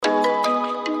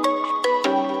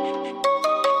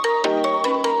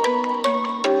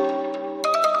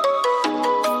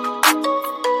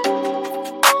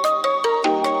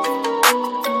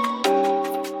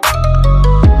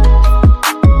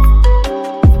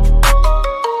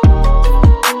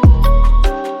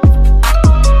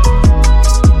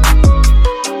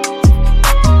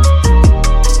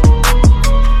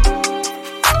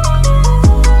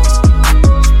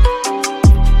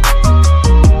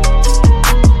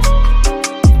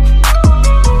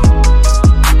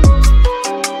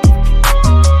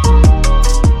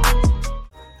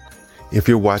If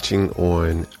you're watching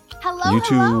on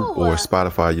YouTube or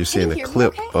Spotify, you're seeing a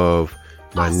clip of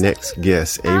my next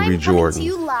guest, Avery Jordan,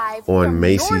 on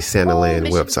Macy's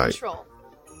Santaland website. Control.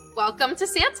 Welcome to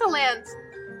Santaland.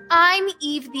 I'm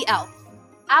Eve the Elf.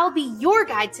 I'll be your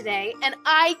guide today, and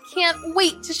I can't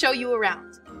wait to show you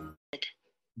around.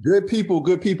 Good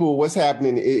people, what's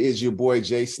happening? It is your boy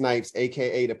Jay Snipes,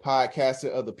 aka the podcaster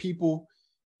of the people.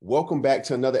 Welcome back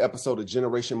to another episode of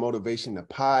Generation Motivation, the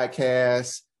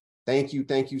podcast. Thank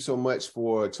you so much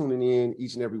for tuning in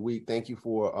each and every week. Thank you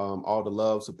for all the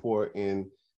love, support, and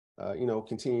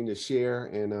continuing to share.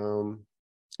 And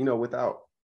without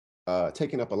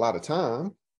taking up a lot of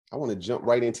time, I want to jump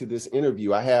right into this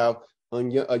interview. I have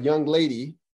a young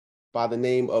lady by the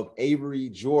name of Avery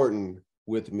Jordan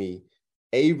with me.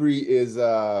 Avery is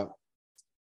a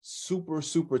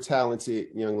super talented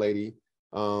young lady,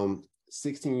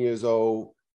 16 years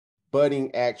old,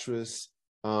 budding actress.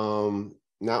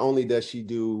 Not only does she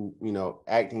do,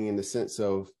 acting in the sense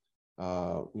of,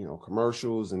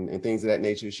 commercials and things of that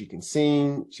nature, she can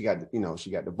sing. She got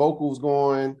the vocals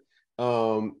going.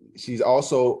 She's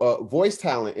also a voice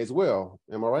talent as well.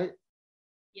 Am I right?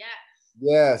 Yes.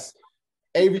 Yes.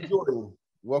 Avery Jordan,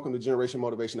 welcome to Generation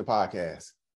Motivation, the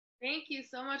podcast. Thank you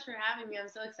so much for having me. I'm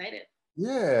so excited.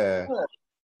 Yeah.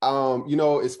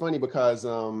 It's funny because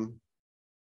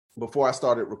before I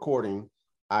started recording,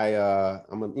 I'm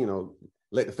gonna,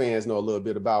 let the fans know a little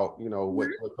bit about, what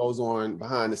goes on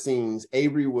behind the scenes.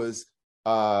 Avery was,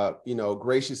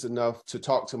 gracious enough to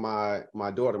talk to my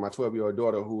daughter, my 12-year-old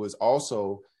daughter, who was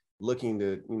also looking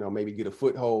to, maybe get a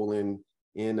foothold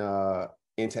into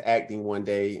acting one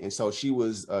day. And so she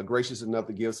was gracious enough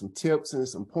to give some tips and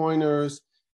some pointers.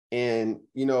 And,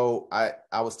 I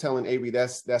was telling Avery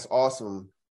that's awesome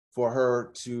for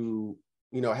her to,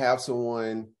 have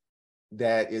someone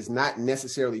that is not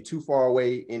necessarily too far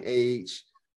away in age,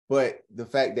 but the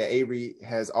fact that Avery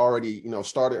has already,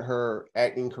 started her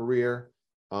acting career.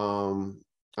 I'm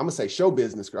gonna say show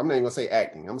business career. I'm not even gonna say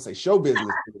acting. I'm gonna say show business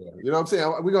career. You know what I'm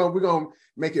saying? We're gonna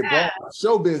make it broad.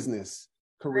 Show business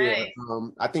career.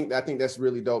 Right. I think that's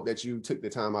really dope that you took the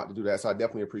time out to do that. So I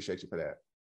definitely appreciate you for that.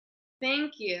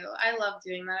 Thank you. I love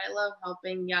doing that. I love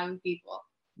helping young people.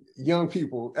 Young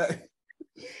people.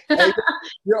 Hey,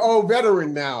 you're old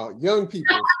veteran now. Young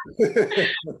people.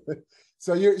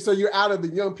 So you're out of the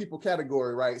young people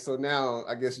category, right? So now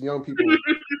I guess young people.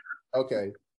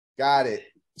 Okay, got it.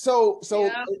 So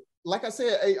yeah. Like I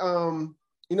said,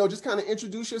 just kind of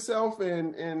introduce yourself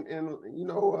and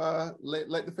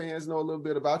let the fans know a little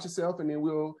bit about yourself, and then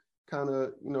we'll kind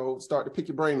of start to pick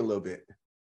your brain a little bit.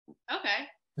 Okay.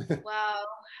 Well,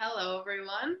 hello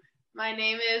everyone. My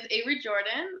name is Avery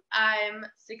Jordan. I'm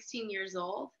 16 years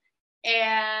old,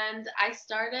 and I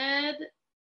started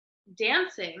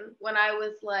dancing when I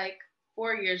was like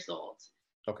 4 years old.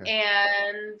 Okay.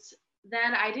 And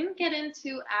then I didn't get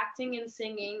into acting and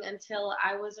singing until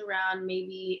I was around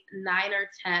maybe 9 or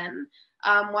 10.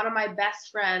 One of my best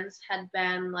friends had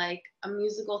been like a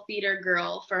musical theater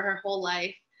girl for her whole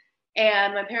life.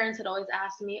 And my parents had always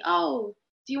asked me, oh,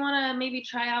 do you want to maybe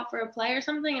try out for a play or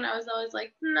something? And I was always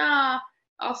like, nah,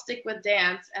 I'll stick with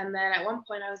dance. And then at one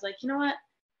point I was like, you know what?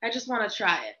 I just want to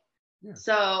try it. Yeah.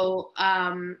 So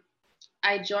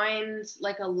I joined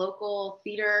like a local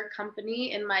theater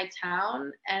company in my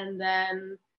town. And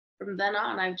then from then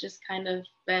on, I've just kind of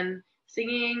been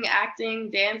singing,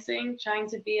 acting, dancing, trying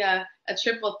to be a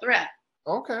triple threat.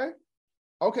 Okay.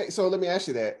 So let me ask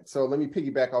you that. So let me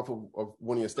piggyback off of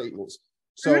one of your statements.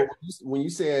 So when you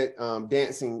said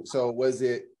dancing, so was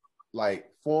it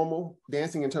like formal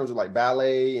dancing in terms of like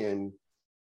ballet and,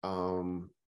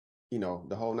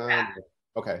 the whole nine? Yeah.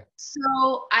 Okay.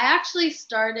 So I actually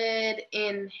started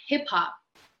in hip hop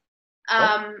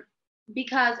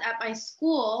because at my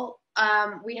school,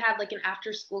 we had like an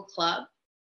after school club,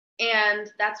 and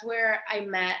that's where I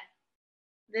met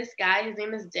this guy. His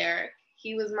name is Derek.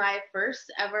 He was my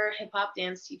first ever hip hop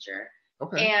dance teacher.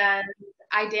 Okay. And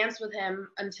I danced with him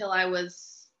until I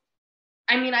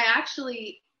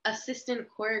actually assistant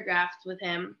choreographed with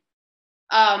him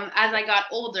as I got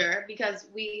older because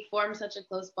we formed such a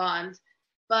close bond.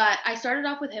 But I started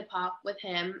off with hip hop with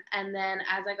him. And then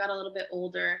as I got a little bit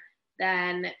older,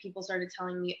 then people started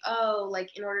telling me, oh,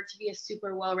 like in order to be a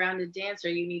super well-rounded dancer,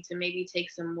 you need to maybe take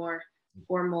some more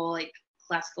formal, like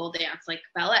classical dance, like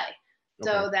ballet. Okay.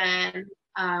 So then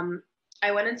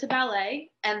I went into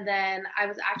ballet, and then I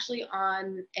was actually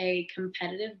on a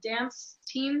competitive dance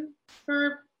team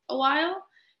for a while.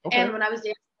 Okay. And when I was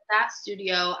dancing at that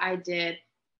studio, I did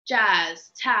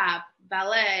jazz, tap,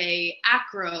 ballet,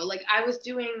 acro. Like I was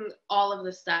doing all of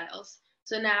the styles.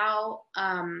 So now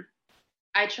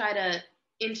I try to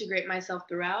integrate myself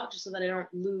throughout, just so that I don't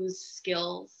lose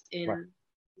skills Right. in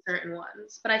certain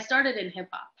ones. But I started in hip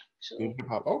hop, In actually. hip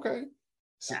hop. Okay.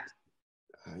 So,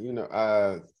 Yeah. you know,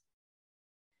 I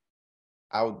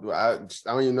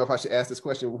don't even know if I should ask this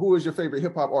question. Who is your favorite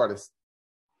hip hop artist?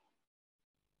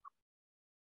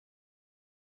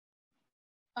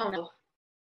 Oh no,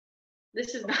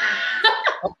 this is not.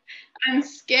 I'm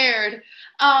scared.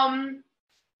 Um.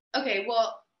 Okay.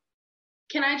 Well,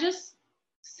 can I just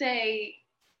say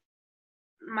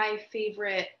my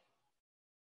favorite?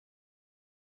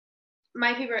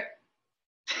 My favorite.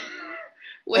 And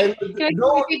Wait, can I say my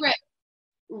no, favorite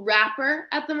rapper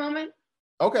at the moment?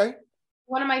 okay,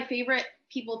 One of my favorite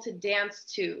people to dance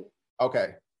to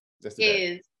okay, just that.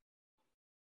 is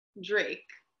Drake.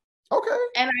 Okay,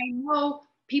 And I know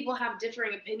people have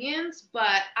differing opinions,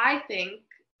 but I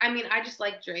mean, I just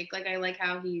like Drake. Like, I like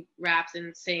how he raps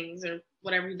and sings or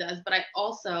whatever he does, but I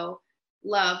also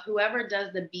love whoever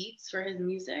does the beats for his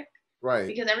music, right,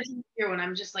 because every single year when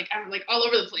I'm like all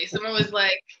over the place. I'm always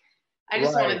like, I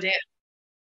just want right. to dance.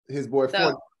 His boy So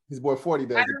 40, his boy 40 I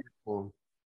does it don't, for him.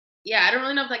 yeah, I don't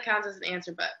really know if that counts as an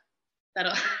answer, but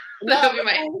that'll No, that'll be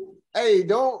my hey,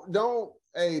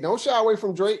 don't shy away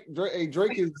from Drake.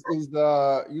 Drake is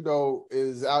you know,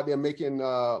 is out there making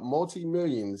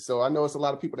multi-millions. So I know it's a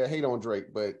lot of people that hate on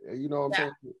Drake, but you know what I'm yeah,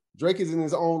 saying? Drake is in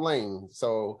his own lane.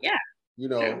 So, yeah, you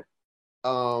true.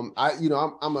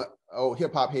 know, I'm a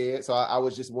hip hop head, so I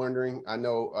was just wondering. I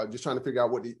know, just trying to figure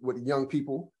out what the young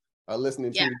people are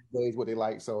listening to Yeah. these days, what they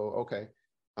like. So okay,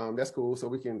 that's cool. So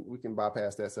we can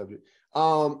bypass that subject.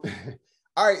 All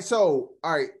right, all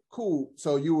right, cool.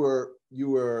 So you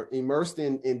were immersed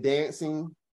in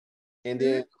dancing, and Mhm.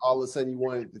 then all of a sudden you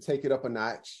wanted to take it up a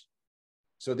notch.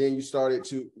 So then you started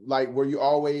to like, were you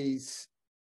always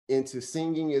into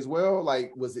singing as well?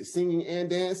 Like, was it singing and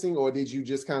dancing, or did you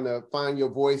just kind of find your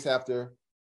voice after,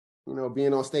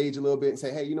 being on stage a little bit and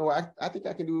say, hey, I think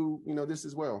I can do, this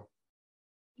as well?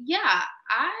 Yeah,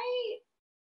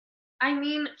 I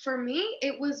mean, for me,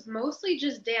 it was mostly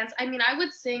just dance. I mean, I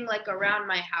would sing like around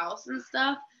my house and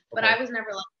stuff, but Okay. I was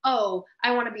never like, "Oh,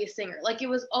 I want to be a singer." Like it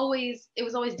was always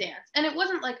dance. And it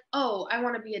wasn't like, "Oh, I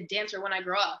want to be a dancer when I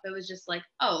grow up." It was just like,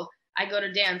 "Oh, I go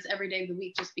to dance every day of the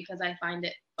week just because I find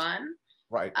it fun."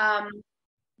 Right. Um,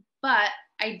 but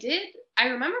I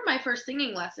remember my first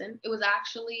singing lesson. It was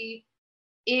actually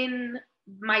in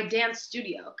my dance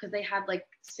studio because they had like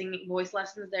singing voice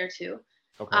lessons there too.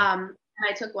 Okay. And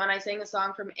I took one. I sang a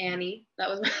song from Annie. That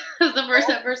was, was the first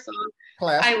ever song I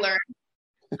Classic. learned.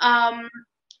 Um,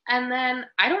 and then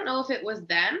I don't know if it was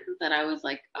then that I was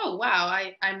like, oh wow,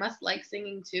 I must like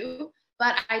singing too.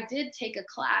 But I did take a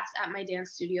class at my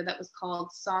dance studio that was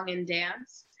called Song and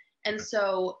Dance, and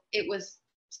so it was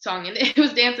song and it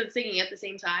was dance and singing at the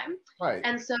same time. Right.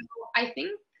 And so I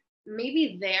think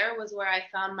maybe there was where I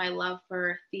found my love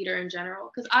for theater in general.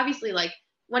 Because obviously, like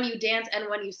when you dance and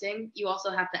when you sing, you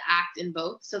also have to act in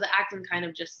both. So the acting kind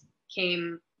of just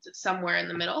came somewhere in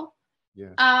the middle.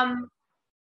 Yes. Um,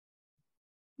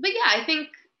 but yeah, I think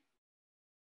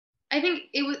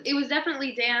it was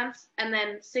definitely dance and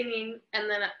then singing, and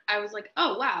then I was like,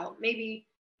 oh wow, maybe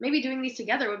doing these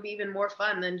together would be even more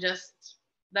fun than just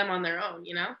them on their own,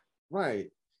 you know? Right.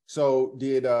 So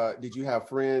did you have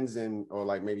friends or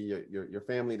like maybe your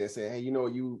family that said, hey,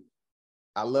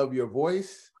 I love your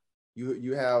voice.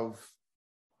 You have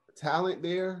talent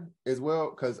there as well?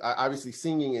 Because obviously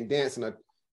singing and dancing are,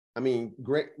 I mean,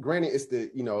 granted, it's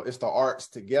the arts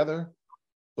together,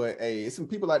 but hey, it's some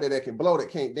people out there that can blow that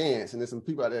can't dance, and there's some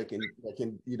people out there that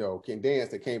can dance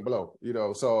that can't blow.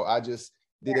 So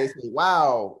did they say,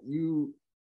 wow, you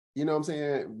know what I'm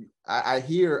saying? I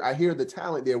hear the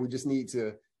talent there. We just need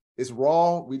to. It's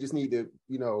raw. We just need to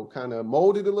kind of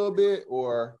mold it a little bit,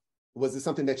 or was it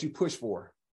something that you pushed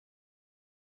for?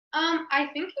 I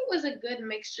think it was a good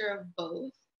mixture of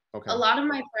both. A Okay. lot of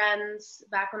my friends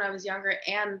back when I was younger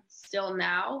and still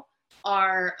now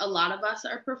a lot of us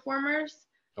are performers.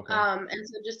 Okay. And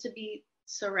so just to be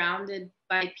surrounded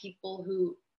by people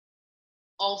who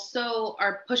also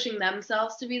are pushing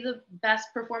themselves to be the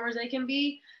best performers they can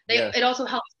be, Yeah. it also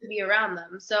helps to be around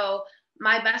them. So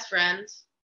my best friend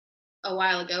a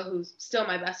while ago, who's still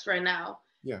my best friend now,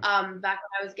 Yeah. back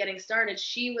when I was getting started,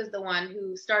 she was the one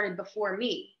who started before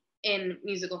me in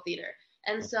musical theater.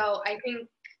 And Okay. so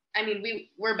I mean,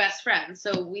 we're best friends,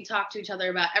 so we talk to each other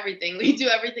about everything. We do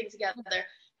everything together.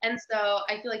 And so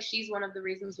I feel like she's one of the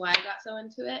reasons why I got so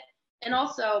into it. And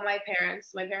also my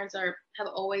parents have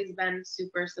always been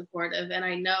super supportive, and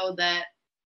I know that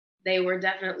they were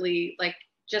definitely like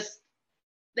just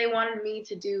they wanted me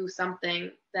to do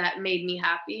something that made me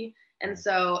happy. And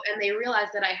they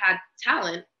realized that I had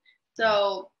talent.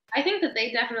 So I think that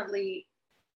they definitely,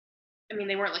 I mean,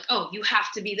 they weren't like, oh, you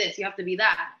have to be this, you have to be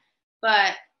that.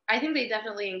 But I think they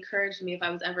definitely encouraged me if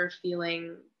I was ever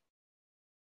feeling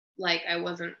like I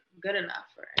wasn't good enough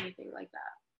or anything like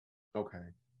that. Okay.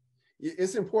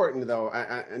 It's important though.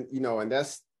 And you know, and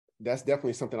that's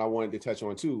definitely something I wanted to touch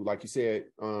on too. Like you said,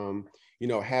 you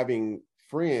know, having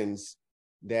friends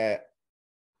that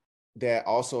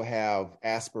also have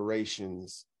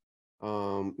aspirations,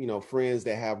 you know, friends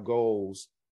that have goals.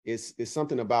 It's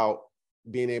something about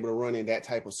being able to run in that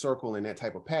type of circle and that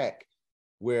type of pack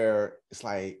where it's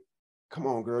like, come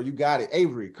on, girl, you got it.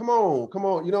 Avery, come on, come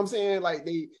on. You know what I'm saying? Like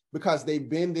because they've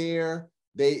been there,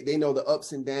 they know the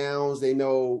ups and downs, they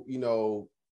know,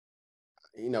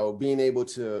 being able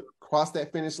to cross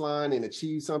that finish line and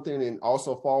achieve something and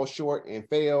also fall short and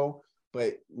fail,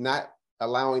 but not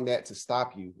allowing that to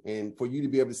stop you. And for you to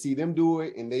be able to see them do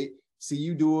it and they see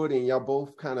you do it and y'all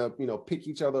both kind of, pick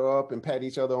each other up and pat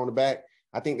each other on the back.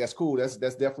 I think that's cool. That's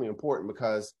definitely important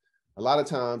because a lot of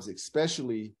times,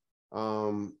 especially,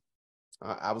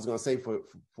 I was going to say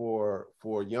for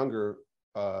younger,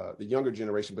 the younger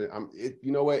generation, but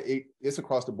you know what? It's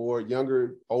across the board,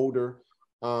 younger, older.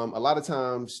 A lot of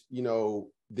times,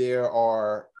 there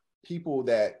are people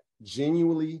that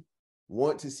genuinely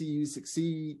want to see you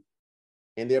succeed.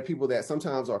 And there are people that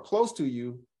sometimes are close to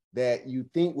you that you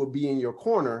think will be in your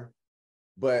corner.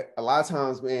 But a lot of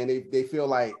times, man, they feel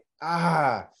like,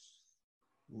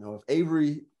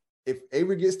 if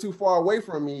Avery gets too far away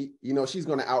from me, she's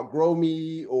going to outgrow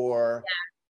me or,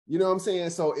 you know what I'm saying?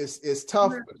 So it's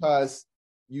tough because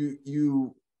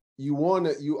you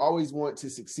always want to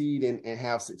succeed and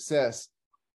have success.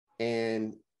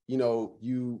 And,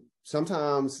 you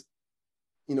sometimes,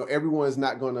 everyone's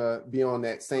not going to be on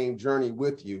that same journey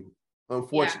with you,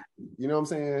 unfortunately. Yeah. You know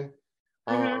what I'm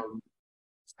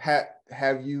saying?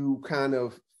 Have you kind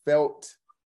of felt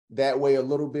that way a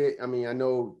little bit? I mean, I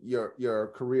know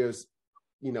your career's,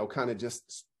 kind of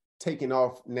just taking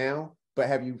off now, but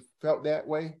have you felt that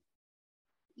way?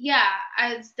 Yeah,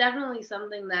 it's definitely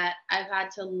something that I've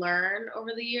had to learn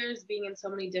over the years, being in so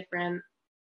many different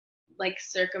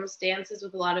circumstances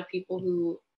with a lot of people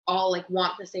who all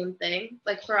want the same thing.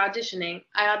 Like for auditioning,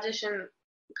 I audition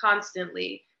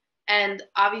constantly, and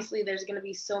obviously there's going to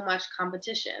be so much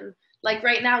competition. Like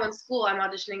right now in school, I'm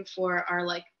auditioning for our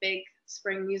big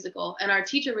spring musical, and our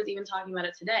teacher was even talking about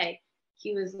it today.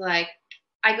 He was like,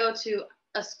 I go to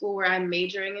a school where I'm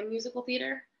majoring in musical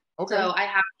theater. Okay. So I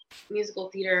have musical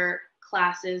theater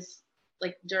classes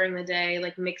during the day,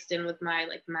 mixed in with my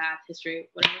math, history,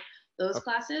 whatever, those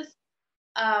classes.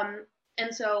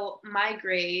 And so my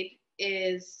grade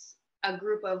is a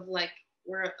group of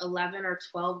we're 11 or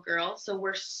 12 girls. So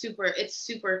it's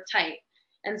super tight.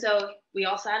 And so we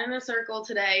all sat in a circle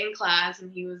today in class,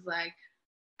 and he was like,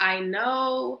 I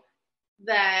know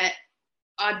that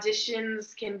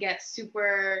auditions can get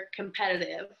super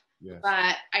competitive, yes,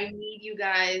 but I need you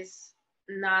guys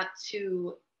not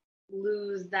to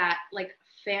lose that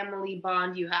family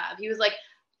bond you have. He was like,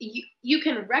 you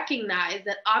can recognize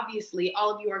that obviously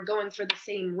all of you are going for the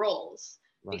same roles,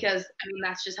 right? Because I mean,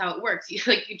 that's just how it works.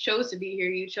 You chose to be here,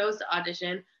 you chose to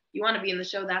audition, you want to be in the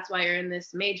show, that's why you're in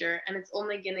this major. And it's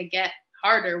only going to get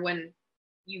harder when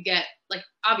you get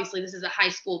obviously this is a high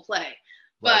school play,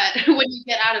 right, but when you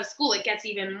get out of school, it gets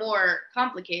even more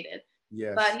complicated.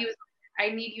 Yes. But he was like,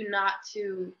 I need you not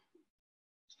to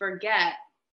forget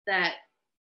that,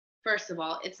 first of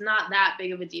all, it's not that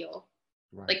big of a deal.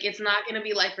 Right. It's not going to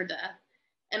be life or death.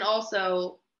 And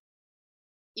also,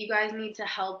 you guys need to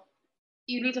help.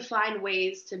 You need to find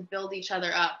ways to build each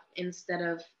other up instead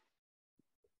of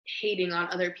hating on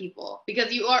other people,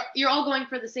 because you're all going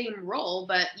for the same role,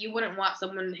 but you wouldn't want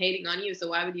someone hating on you. So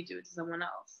why would you do it to someone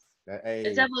else?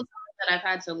 It's definitely something that I've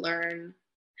had to learn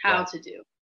how to do.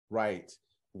 Right.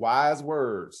 Wise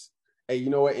words. Hey, you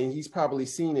know what? And he's probably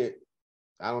seen it.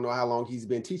 I don't know how long he's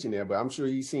been teaching there, but I'm sure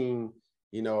he's seen,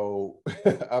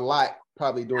 a lot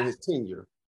probably during his tenure.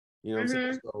 You know what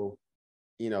I'm saying?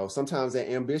 So, sometimes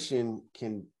that ambition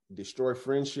can destroy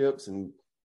friendships and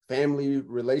family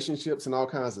relationships and all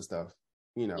kinds of stuff,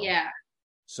 Yeah.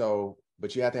 So,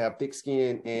 but you have to have thick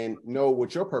skin and know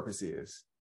what your purpose is.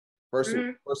 First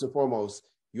and foremost,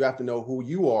 you have to know who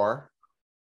you are.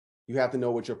 You have to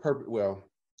know what your purpose, well,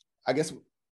 I guess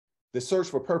the search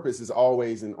for purpose is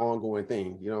always an ongoing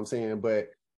thing, you know what I'm saying? But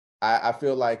I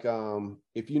feel like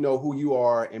if you know who you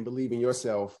are and believe in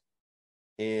yourself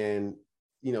and,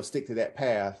 stick to that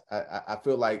path, I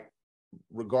feel like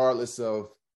regardless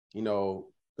of,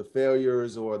 the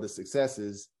failures or the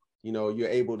successes, you're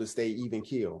able to stay even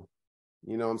keel.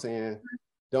 You know what I'm saying?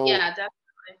 Yeah,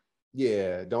 definitely.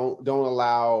 Yeah, don't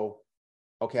allow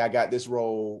okay, I got this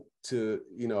role to,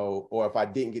 or if I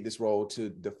didn't get this role, to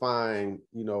define,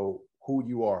 who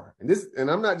you are. And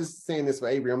I'm not just saying this for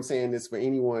Avery, I'm saying this for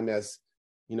anyone that's,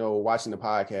 watching the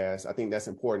podcast. I think that's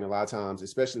important a lot of times,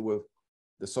 especially with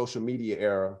the social media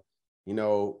era.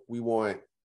 We want,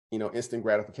 instant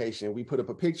gratification. We put up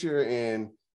a picture and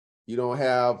you don't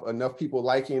have enough people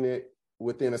liking it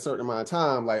within a certain amount of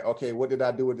time. Like, okay, what did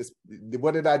I do with this?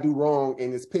 What did I do wrong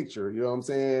in this picture? You know what I'm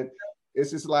saying?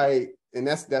 It's just like, and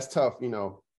that's tough,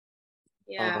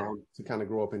 Yeah. To kind of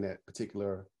grow up in that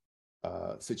particular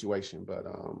situation. But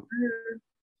Mhm.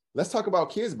 let's talk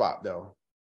about Kidz Bop though.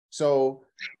 So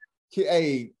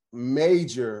a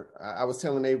major, I was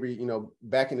telling Avery,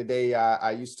 back in the day,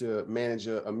 I used to manage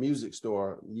a music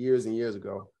store years and years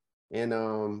ago. And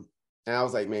I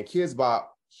was like, man, Kidz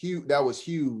Bop, huge, that was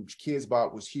huge. Kidz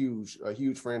Bop was huge, a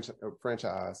huge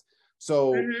franchise.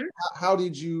 So how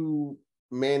did you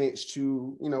manage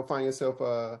to, find yourself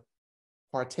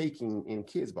partaking in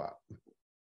Kidz Bop?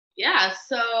 Yeah,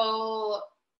 so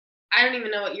I don't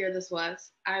even know what year this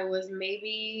was. I was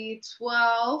maybe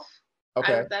 12.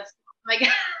 Okay. That's my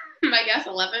guess, my guess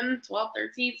 11, 12,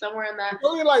 13, somewhere in that. It's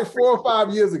only like 4 or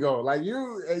 5 years ago. Like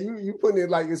you putting it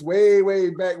like it's way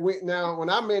back when. Now, when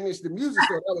I managed the music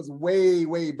store, that was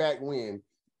way back when.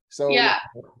 So yeah,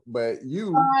 but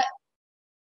you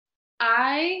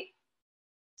I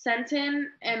sent in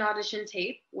an audition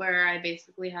tape where I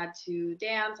basically had to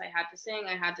dance, I had to sing,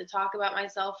 I had to talk about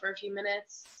myself for a few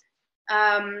minutes.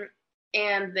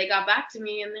 And they got back to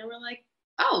me and they were like,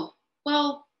 oh,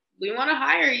 well, we want to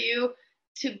hire you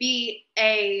to be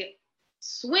a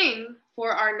swing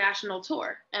for our national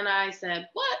tour. And I said,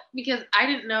 what? Because I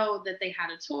didn't know that they had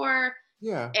a tour.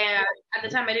 yeah. And at the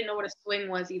time, I didn't know what a swing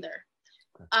was either.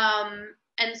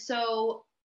 And so,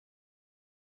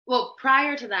 well,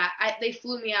 prior to that, they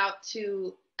flew me out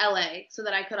to LA so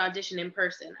that I could audition in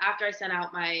person. After I sent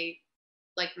out my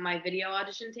video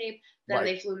audition tape, then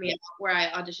they flew me out where I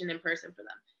auditioned in person for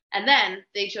them. And then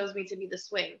they chose me to be the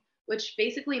swing, which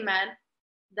basically meant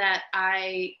that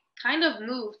I kind of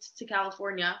moved to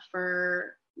California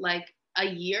for like a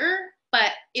year,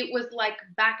 but it was like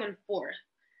back and forth.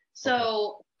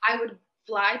 So I would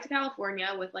fly to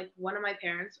California with like one of my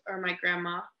parents or my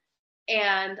grandma,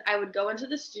 and I would go into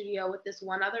the studio with this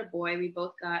one other boy. We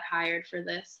both got hired for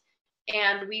this.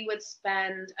 And we would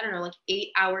spend, I don't know, like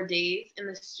 8-hour days in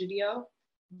the studio,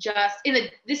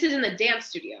 this is in the dance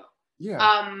studio.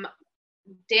 Yeah.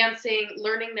 Dancing,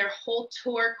 learning their whole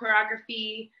tour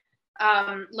choreography,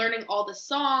 learning all the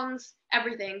songs,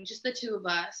 everything, just the two of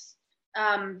us.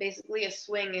 Basically, a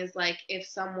swing is like if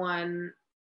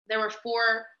there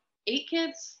were 8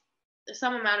 kids,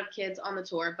 some amount of kids on the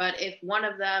tour, but if one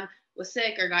of them was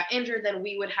sick or got injured, then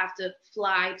we would have to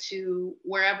fly to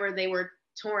wherever they were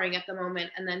touring at the moment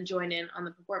and then join in on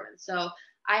the performance. So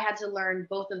I had to learn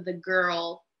both of the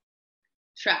girl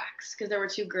tracks because there were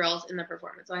 2 girls in the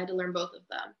performance. So I had to learn both of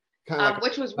them, Kind of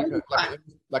which was really fun.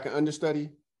 Like an understudy?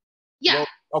 Yeah.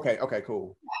 Well, okay,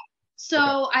 cool.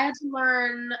 So I had to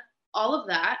learn all of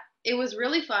that. It was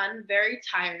really fun, very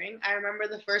tiring. I remember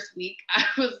the first week, I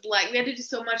was like, we had to do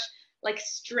so much like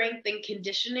strength and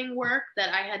conditioning work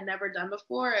that I had never done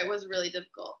before. It was really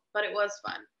difficult, but it was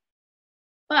fun.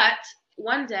 But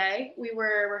one day we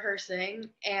were rehearsing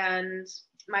and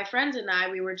my friend and I,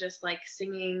 we were just like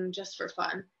singing just for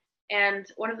fun. And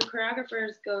one of the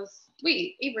choreographers goes,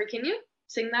 wait, Avery, can you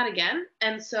sing that again?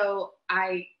 And so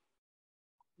I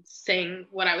sang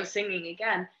what I was singing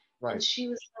again. Right. And she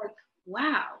was like,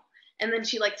 wow. And then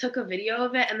she like took a video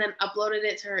of it and then uploaded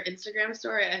it to her Instagram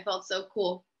story. I felt so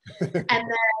cool. And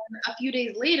then a few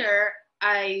days later,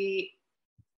 I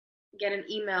get an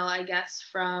email, I guess,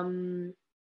 from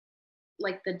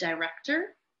like the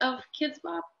director of Kidz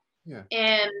Bop. Yeah.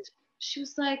 And she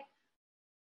was like,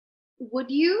 would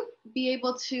you be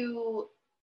able to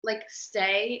like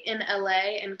stay in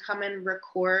LA and come and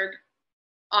record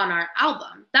on our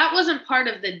album? That wasn't part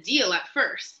of the deal at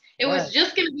first. It was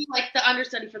just going to be like the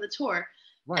understudy for the tour.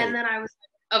 Right. And then I was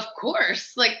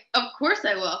like, of course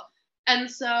I will. And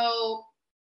so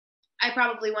I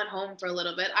probably went home for a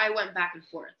little bit. I went back and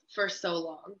forth for so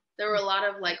long. There were a lot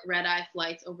of like red-eye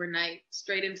flights overnight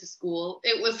straight into school.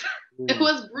 It was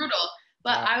brutal,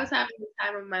 but I was having the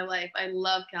time of my life. I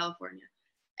love California.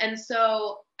 And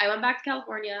so I went back to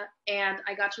California and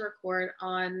I got to record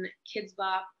on Kidz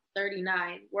Bop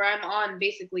 39, where I'm on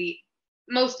basically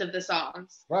most of the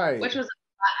songs, which was a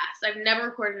blast. I've never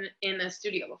recorded in a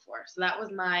studio before. So that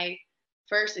was my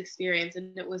first experience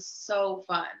and it was so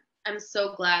fun. I'm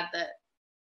so glad that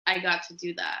I got to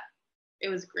do that. It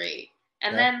was great.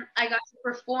 And then I got to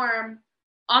perform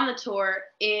on the tour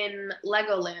in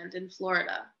Legoland in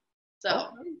Florida. So Okay.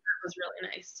 that was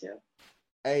really nice too.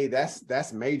 Hey,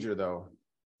 that's major though.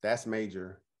 That's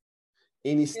major.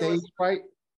 Any stage fright?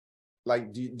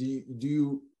 Like, do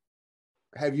you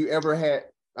have you ever had?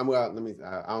 Well, let me.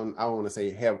 I don't want to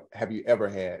say have you ever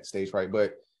had stage fright,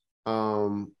 but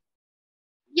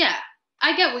yeah,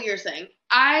 I get what you're saying.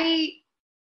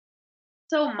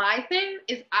 So my thing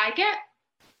is I get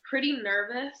pretty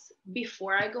nervous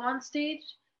before I go on stage.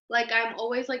 Like I'm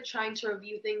always like trying to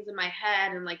review things in my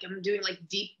head and like I'm doing like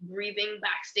deep breathing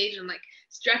backstage and like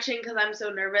stretching because I'm so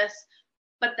nervous.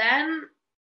 But then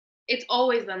it's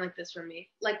always been like this for me.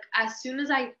 Like as soon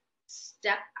as I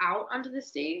step out onto the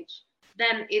stage,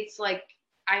 then it's like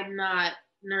I'm not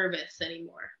nervous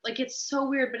anymore. Like it's so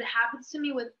weird, but it happens to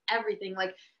me with everything.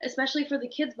 Like especially for the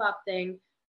Kids Bop thing,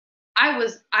 I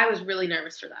was really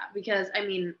nervous for that because I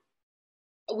mean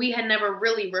we had never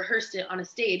really rehearsed it on a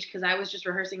stage because I was just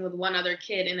rehearsing with one other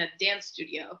kid in a dance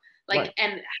studio. Like right.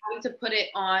 and having to put it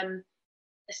on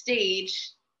a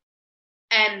stage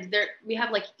and there we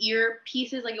have like ear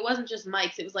pieces, like it wasn't just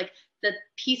mics, it was like the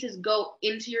pieces go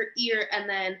into your ear and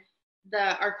then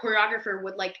our choreographer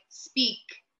would like speak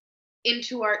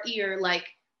into our ear like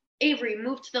Avery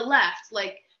move to the left,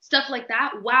 like stuff like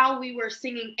that while we were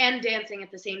singing and dancing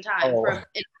at the same time for an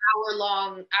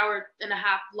hour and a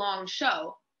half long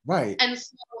show. Right. And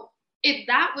so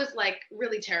that was like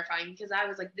really terrifying because I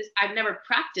was like this I've never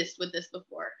practiced with this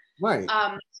before. Right.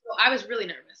 So I was really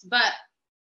nervous, but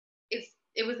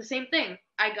it was the same thing.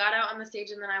 I got out on the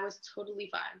stage and then I was totally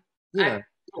fine. Yeah.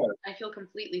 I feel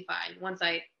completely fine once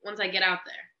I get out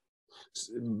there.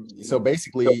 So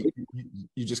basically,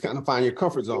 you just kind of find your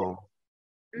comfort zone,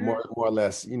 more or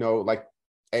less. You know, like,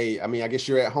 hey, I mean, I guess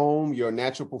you're at home. You're a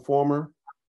natural performer,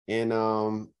 and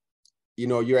you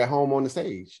know, you're at home on the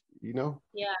stage. You know.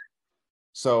 Yeah.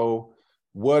 So,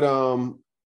 what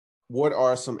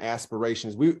are some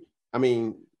aspirations? I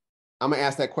mean, I'm gonna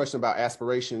ask that question about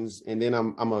aspirations, and then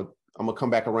I'm gonna come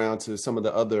back around to some of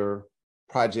the other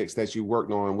projects that you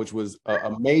worked on, which was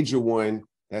a major one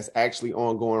that's actually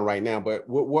ongoing right now. But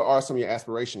what are some of your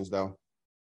aspirations, though?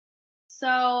 So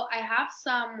I have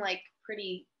some like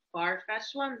pretty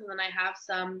far-fetched ones, and then I have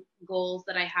some goals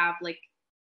that I have like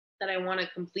that I want to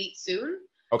complete soon.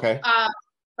 Okay.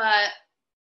 But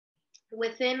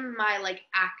within my like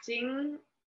acting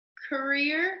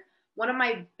career, one of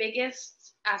my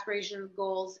biggest aspiration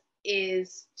goals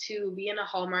is to be in a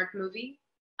Hallmark movie.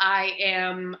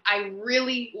 I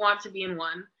really want to be in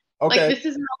one. Okay. Like this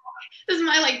is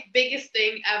my like biggest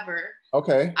thing ever.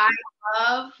 Okay. I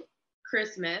love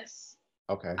Christmas.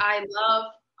 Okay. I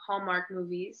love Hallmark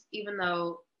movies, even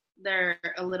though they're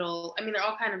a little, I mean, they're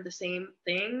all kind of the same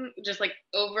thing, just like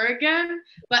over again.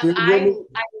 But I love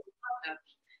them.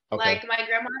 Okay. Like my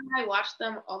grandma and I watch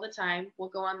them all the time. We'll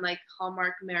go on like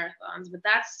Hallmark marathons, but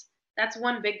that's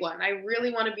one big one. I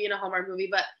really want to be in a Hallmark movie,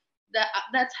 but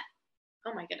that's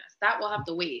oh my goodness, that will have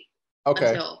to wait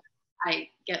until I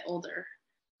get older.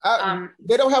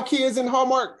 They don't have kids in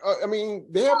Hallmark. I mean,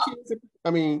 they have kids.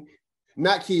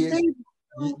 Not kids,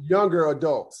 younger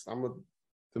adults. I'm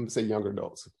gonna say younger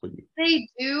adults for you. They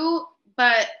do,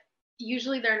 but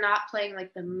usually they're not playing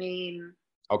like the main.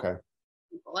 Okay.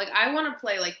 Like I want to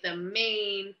play like the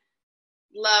main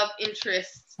love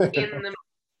interest in the.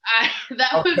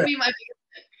 That would be my biggest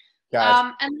thing.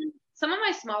 Gotcha. And then some of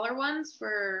my smaller ones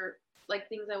for like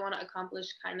things I want to accomplish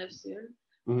kind of soon.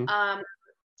 Mm-hmm.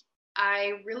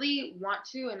 I really want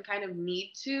to and kind of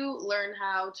need to learn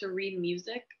how to read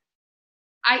music.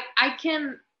 I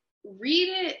can read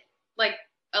it like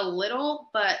a little,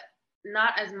 but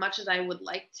not as much as I would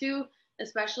like to,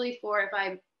 especially for if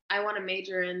I want to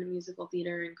major in musical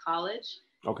theater in college.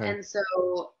 Okay. And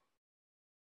so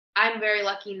I'm very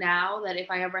lucky now that if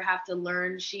I ever have to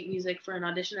learn sheet music for an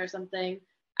audition or something,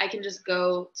 I can just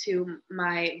go to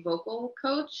my vocal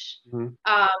coach,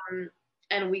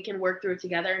 and we can work through it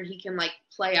together, and he can like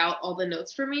play out all the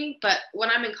notes for me. But when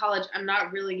I'm in college, I'm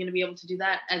not really going to be able to do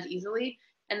that as easily.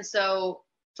 And so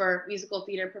for musical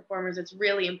theater performers, it's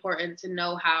really important to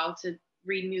know how to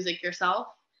read music yourself.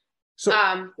 So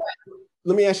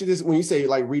let me ask you this. When you say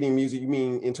like reading music, you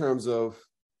mean in terms of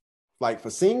like for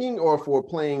singing or for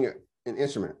playing an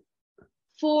instrument?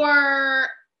 For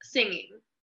singing.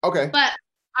 Okay. But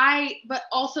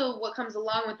also what comes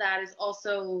along with that is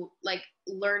also like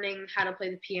learning how to play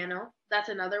the piano. That's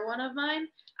another one of mine.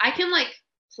 I can like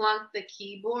plunk the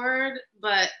keyboard,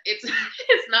 but it's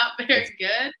not very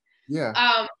good.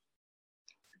 Yeah.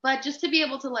 But just to be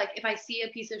able to like, if I see a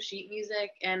piece of sheet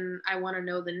music and I want to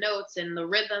know the notes and the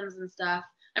rhythms and stuff,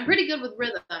 I'm pretty good with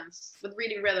rhythms, with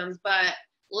reading rhythms. But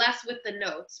less with the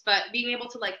notes, but being able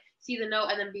to like see the note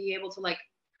and then be able to like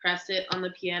press it on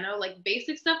the piano, like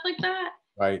basic stuff like that,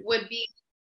 Right. would be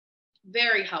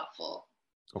very helpful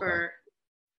Okay. for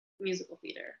musical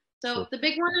theater. So Sure. the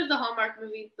big one is the Hallmark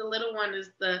movie. The little one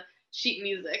is the sheet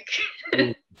music.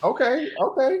 Okay,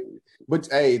 okay. But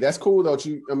hey, that's cool though.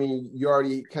 I mean, you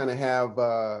already kind of have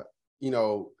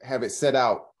have it set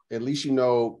out. At least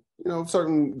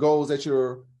certain goals that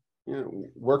you're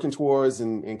working towards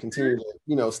and continue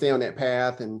to stay on that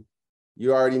path. And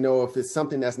you already know if it's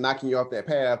something that's knocking you off that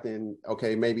path, then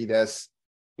okay, maybe that's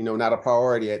not a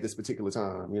priority at this particular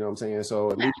time. You know what I'm saying?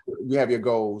 So at least you have your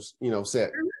goals,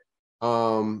 set.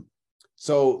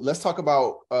 So let's talk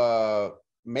about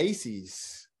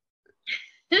Macy's.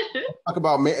 Talk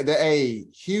about the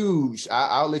huge.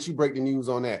 I'll let you break the news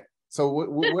on that. So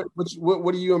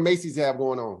what do you and Macy's have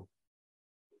going on?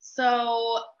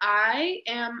 So I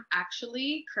am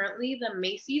actually currently the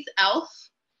Macy's elf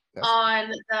on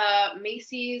the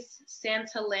Macy's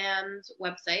Santaland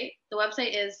website. The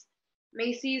website is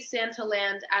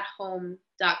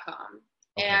Macy'sSantaLandAtHome.com.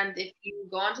 Okay. And if you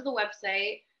go onto the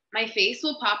website, my face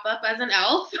will pop up as an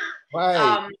elf.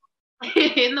 Right.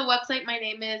 In the website, my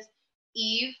name is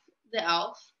Eve the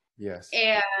Elf. Yes.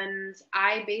 And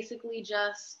I basically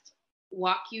just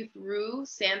walk you through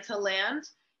Santaland.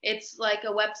 It's like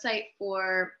a website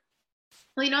for,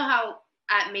 well, you know how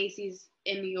at Macy's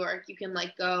in New York, you can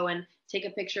like go and take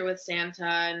a picture with Santa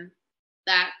and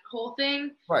that whole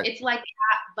thing. Right. It's like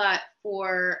that, but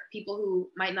for people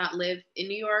who might not live in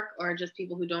New York or just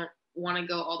people who don't want to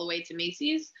go all the way to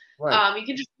Macy's. Right. You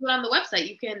can just do it on the website.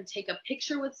 You can take a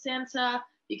picture with Santa.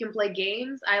 You can play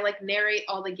games. I like narrate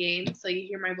all the games, so you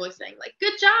hear my voice saying like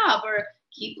 "Good job" or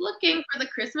 "Keep looking for the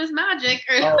Christmas magic"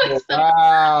 or like stuff.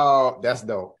 Wow, that's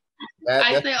dope.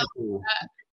 I say all cool.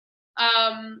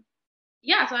 That.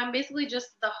 Yeah, so I'm basically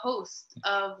just the host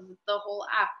of the whole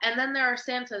app, and then there are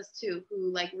Santas too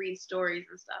who like read stories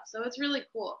and stuff. So it's really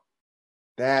cool.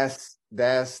 That's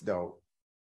dope.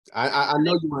 I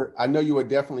know you were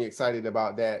definitely excited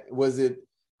about that. Was it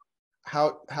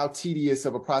how tedious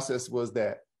of a process was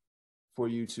that for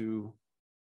you to?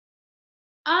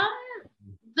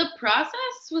 The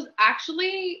process was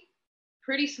actually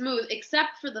pretty smooth,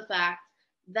 except for the fact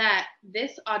that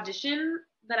this audition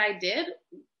that I did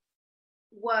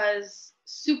was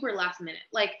super last minute.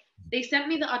 Like they sent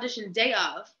me the audition day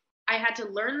of. I had to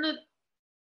learn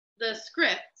the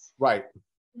script. Right.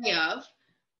 Day of.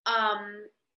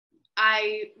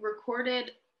 I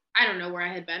recorded, I don't know where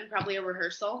I had been, probably a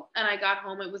rehearsal, and I got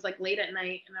home. It was like late at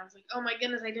night, and I was like, oh my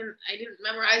goodness, I didn't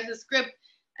memorize the script.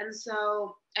 And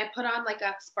so I put on like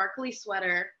a sparkly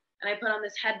sweater, and I put on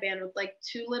this headband with like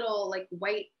two little like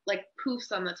white like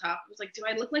poofs on the top. I was like, do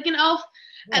I look like an elf?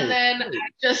 Right. And then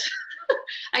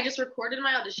I just recorded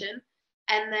my audition,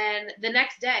 and then the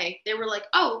next day they were like,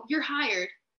 oh, you're hired.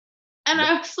 And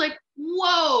I was like,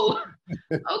 whoa,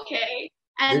 okay.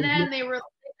 And then they were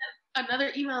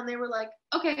another email, and they were like,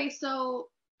 okay, so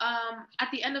at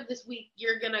the end of this week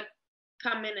you're gonna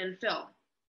come in and film.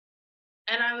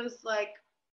 And I was like,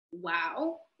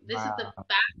 wow, this is the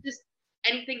fastest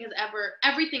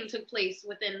everything took place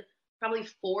within probably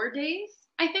 4 days,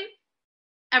 I think.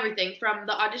 Everything from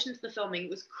the audition to the filming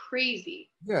was crazy.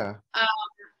 Yeah.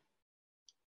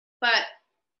 But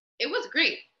it was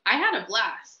great. I had a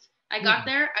blast. I got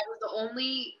there, I was the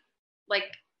only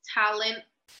like talent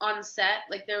on set.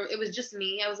 Like it was just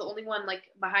me. I was the only one like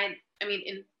behind, I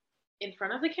mean in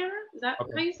front of the camera. Is that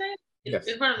how you say it? Yes.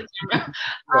 In front of the camera.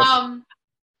 Yes.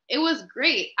 It was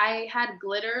great. I had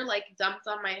glitter like dumped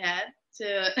on my head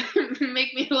to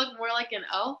make me look more like an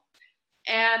elf.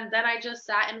 And then I just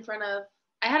sat in front of,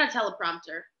 I had a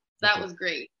teleprompter. That was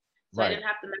great. So I didn't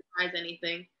have to memorize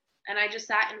anything. And I just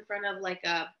sat in front of like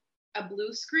a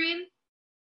blue screen,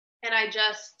 and I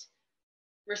just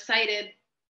recited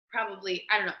probably,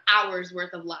 I don't know, hours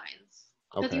worth of lines.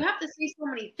 Because you have to say so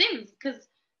many things. Because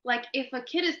like if a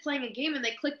kid is playing a game and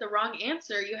they click the wrong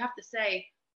answer, you have to say,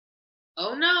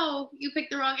 oh no, you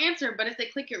picked the wrong answer. But if they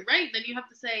click it right, then you have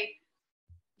to say,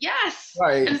 yes.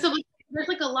 Right. And so like, there's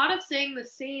like a lot of saying the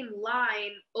same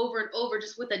line over and over,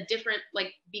 just with a different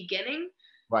like beginning.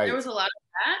 Right. There was a lot of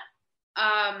that.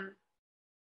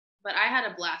 But I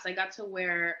had a blast. I got to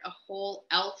wear a whole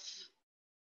elf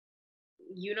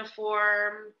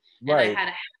uniform. Right. And I had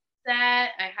a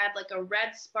headset. I had like a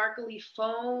red sparkly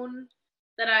phone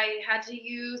that I had to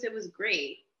use. It was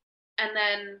great. And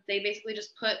then they basically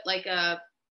just put like I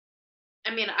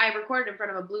recorded in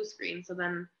front of a blue screen. So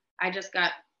then I just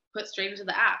got put straight into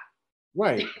the app.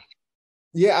 Right.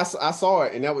 Yeah, I saw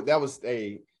it, and that was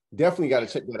definitely got to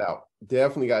check that out.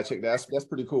 Definitely got to check that. That's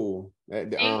pretty cool.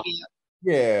 Thank you.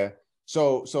 Yeah.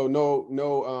 So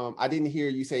no, I didn't hear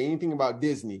you say anything about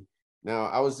Disney. Now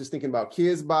I was just thinking about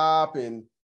Kids Bop and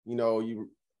you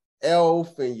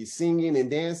Elf and you singing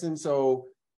and dancing. So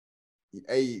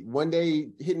one day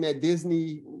hitting that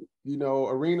Disney,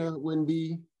 arena wouldn't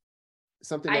be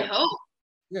something I that, hope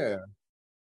yeah,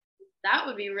 that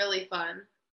would be really fun.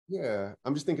 yeah.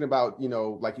 I'm just thinking about,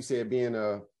 like you said, being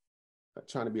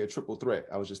trying to be a triple threat.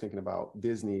 I was just thinking about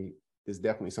Disney is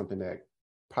definitely something that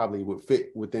probably would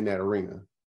fit within that arena.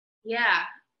 Yeah,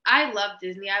 I love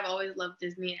Disney. I've always loved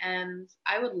Disney, and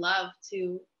I would love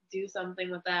to do something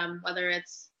with them, whether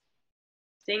it's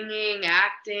singing,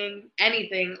 acting,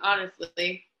 anything,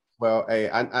 honestly. Well, hey,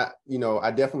 I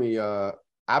definitely,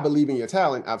 I believe in your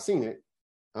talent. I've seen it,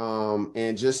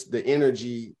 and just the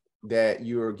energy that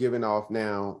you're giving off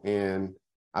now, and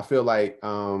I feel like,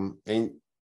 and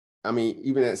I mean,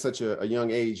 even at such a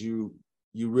young age, you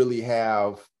really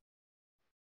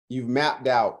you've mapped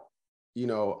out,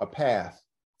 a path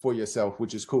for yourself,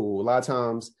 which is cool. A lot of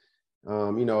times,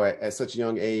 at such a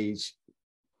young age,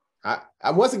 I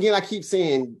once again I keep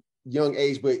saying young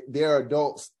age, but there are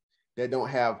adults that don't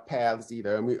have paths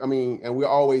either. I mean, and we're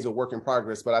always a work in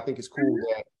progress. But I think it's cool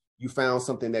that you found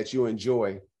something that you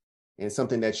enjoy and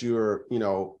something that you're,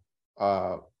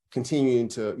 uh, continuing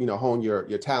to, hone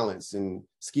your talents and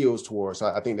skills towards. So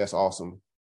I think that's awesome.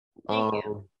 Thank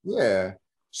you. Yeah.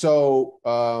 So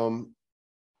I'm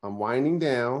winding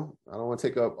down. I don't want to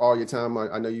take up all your time.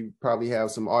 I know you probably have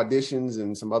some auditions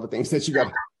and some other things that you got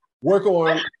to work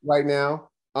on right now.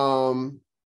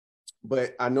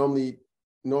 But I normally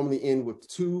end with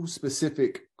two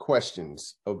specific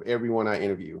questions of everyone I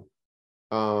interview.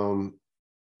 Um,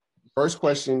 First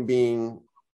question being,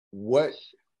 what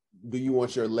do you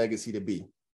want your legacy to be?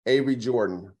 Avery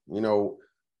Jordan,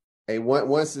 hey,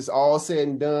 once it's all said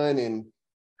and done and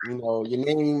your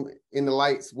name in the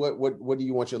lights, what do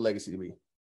you want your legacy to be?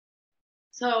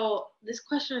 So this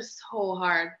question is so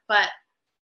hard, but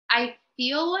I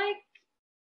feel like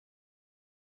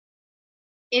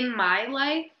in my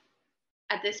life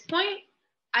at this point,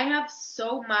 I have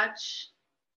so much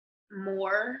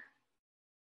more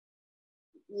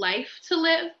life to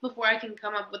live before I can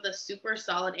come up with a super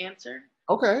solid answer.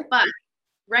 Okay. But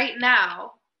right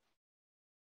now,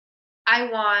 I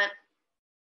want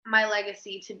my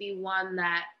legacy to be one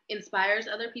that inspires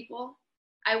other people.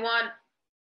 I want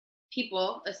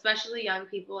people, especially young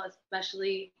people,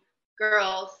 especially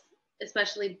girls,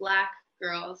 especially Black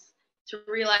girls, to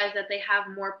realize that they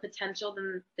have more potential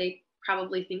than they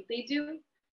probably think they do.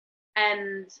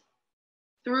 And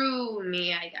through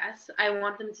me, I guess, I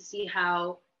want them to see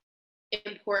how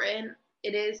important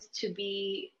it is to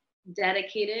be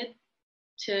dedicated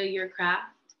to your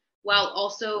craft while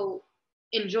also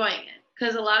enjoying it.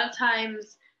 Because a lot of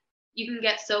times you can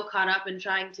get so caught up in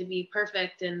trying to be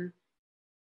perfect and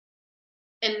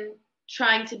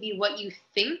trying to be what you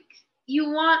think you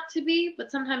want to be,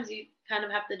 but sometimes you kind of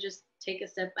have to just take a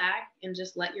step back and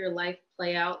just let your life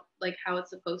play out like how it's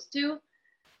supposed to.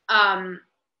 Um,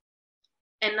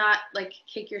 and not like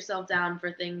kick yourself down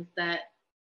for things that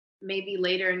maybe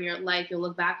later in your life you'll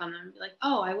look back on them and be like,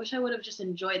 oh, I wish I would have just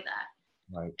enjoyed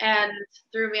that. Right. And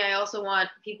through me, I also want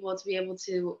people to be able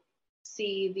to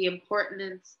see the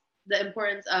importance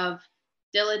of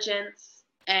diligence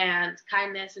and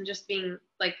kindness and just being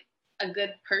like a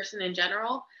good person in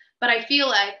general. But I feel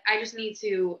like I just need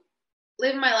to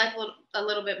live my life a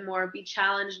little bit more, be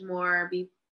challenged more, be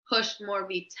pushed more,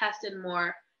 be tested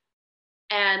more.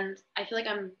 And I feel like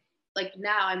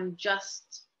I'm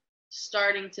just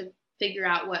starting to figure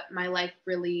out what my life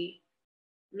really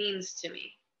means to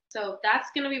me. So that's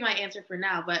going to be my answer for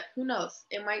now, but who knows?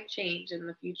 It might change in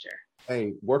the future.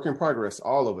 Hey, work in progress,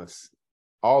 all of us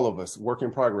work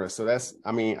in progress. So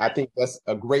I think that's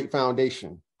a great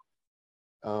foundation,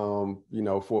 for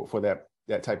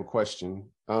that type of question.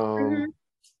 Mm-hmm.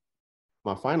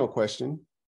 My final question,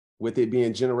 with it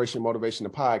being Generation Motivation, the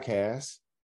podcast,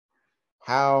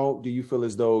 how do you feel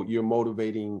as though you're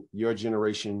motivating your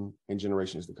generation and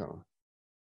generations to come?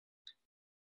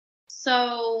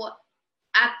 So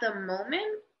at the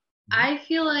moment, I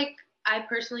feel like I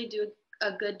personally do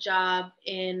a good job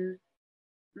in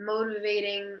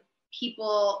motivating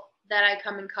people that I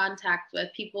come in contact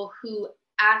with, people who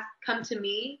come to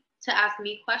me to ask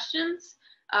me questions,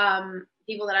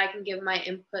 people that I can give my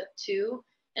input to,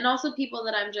 and also people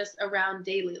that I'm just around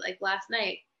daily. Like last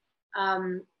night,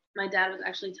 my dad was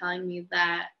actually telling me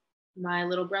that my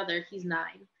little brother, he's 9,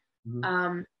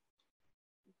 Mm-hmm.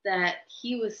 that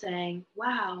he was saying,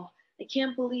 wow, I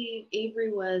can't believe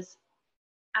Avery was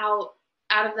out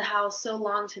out of the house so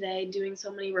long today doing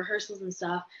so many rehearsals and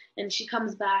stuff, and she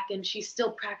comes back and she's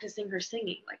still practicing her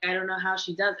singing. Like, I don't know how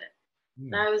she does it. Yeah.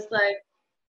 And I was like,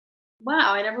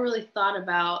 wow, I never really thought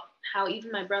about how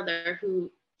even my brother, who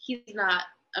he's not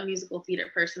a musical theater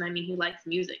person. I mean, he likes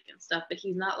music and stuff, but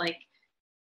he's not like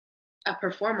a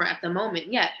performer at the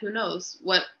moment yet. Who knows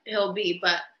what he'll be?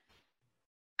 But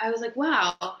I was like,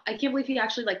 wow, I can't believe he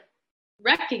actually like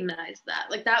recognized that.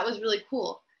 Like, that was really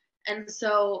cool. And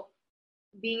so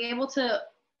being able to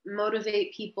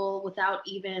motivate people without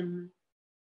even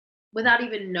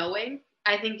knowing,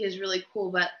 I think is really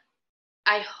cool. But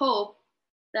I hope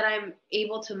that I'm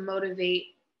able to motivate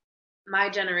my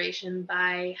generation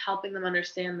by helping them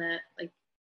understand that like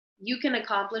you can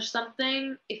accomplish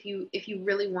something if you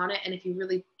really want it and if you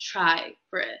really try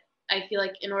for it. I feel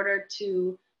like in order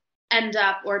to end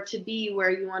up or to be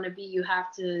where you want to be, you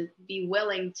have to be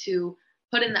willing to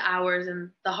put in the hours and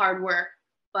the hard work.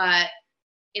 But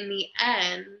in the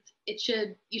end, you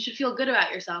should feel good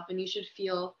about yourself and you should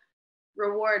feel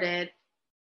rewarded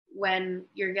when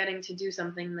you're getting to do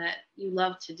something that you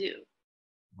love to do.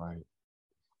 Right.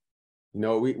 You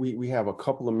know, we have a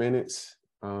couple of minutes.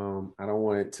 I don't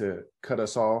want it to cut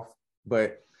us off,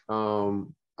 but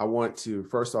I want to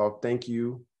first off thank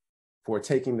you for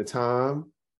taking the time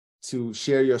to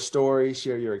share your story,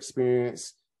 share your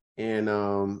experience. And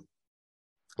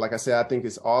like I said, I think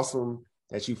it's awesome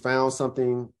that you found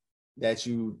something that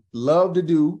you love to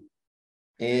do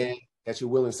and that you're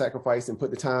willing to sacrifice and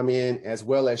put the time in, as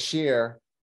well as share,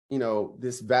 you know,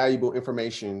 this valuable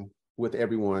information with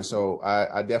everyone. So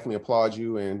I definitely applaud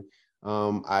you. And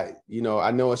I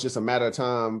know it's just a matter of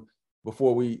time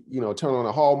before we, you know, turn on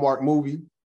a Hallmark movie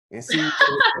and see.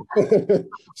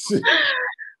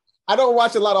 I don't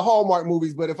watch a lot of Hallmark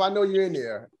movies, but if I know you're in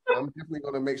there, I'm definitely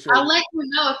going to make sure. I'll let you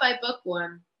know if I book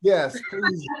one. Yes,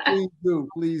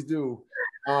 please do.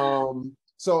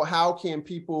 So how can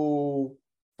people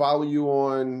follow you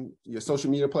on your social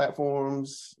media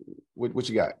platforms? What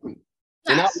you got?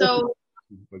 Yeah, so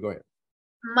go ahead.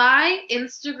 My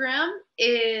Instagram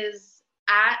is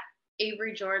at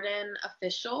Avery Jordan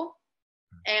Official,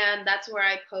 and that's where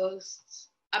I post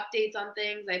updates on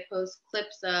things. I post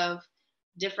clips of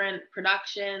different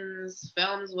productions,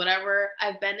 films, whatever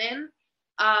I've been in.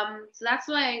 So that's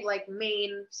my like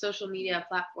main social media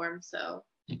platform. So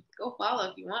go follow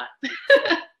if you want.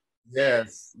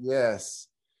 Yes.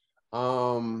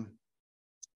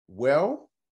 Well,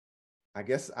 I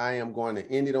guess I am going to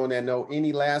end it on that note.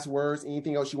 Any last words?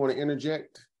 Anything else you want to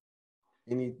interject?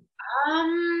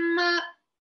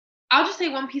 I'll just say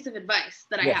one piece of advice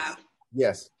that I have.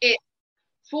 Yes.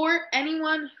 For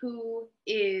anyone who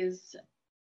is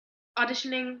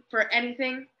auditioning for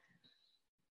anything,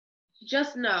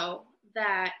 just know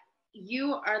that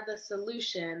you are the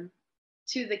solution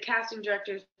to the casting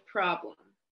director's problem,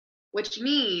 which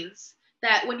means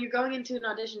that when you're going into an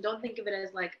audition, don't think of it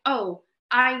as like, oh,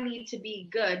 I need to be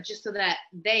good just so that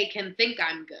they can think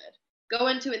I'm good. Go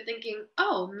into it thinking,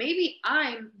 oh, maybe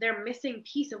I'm their missing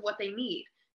piece of what they need.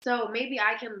 So maybe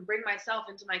I can bring myself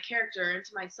into my character,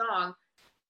 into my song,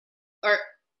 or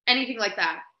anything like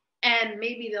that. And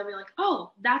maybe they'll be like,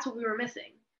 oh, that's what we were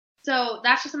missing. So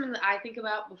that's just something that I think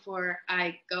about before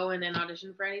I go in and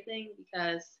audition for anything,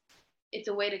 because it's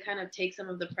a way to kind of take some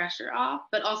of the pressure off,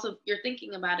 but also you're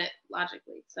thinking about it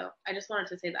logically. So I just wanted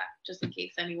to say that just in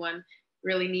case anyone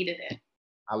really needed it.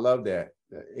 I love that.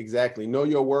 Exactly. Know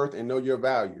your worth and know your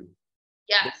value.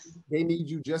 Yes. They need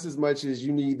you just as much as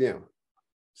you need them.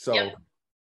 So, yep.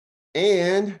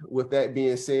 And with that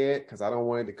being said, because I don't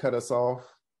want it to cut us off,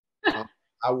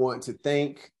 I want to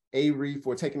thank Avery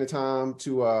for taking the time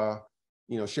to,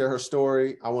 share her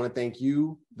story. I want to thank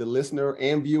you, the listener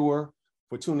and viewer,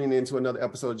 for tuning in to another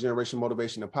episode of Generation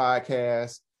Motivation, the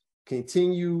podcast.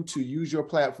 Continue to use your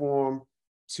platform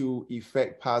to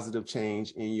effect positive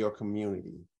change in your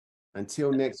community.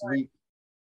 Until next week,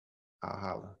 I'll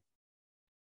holla.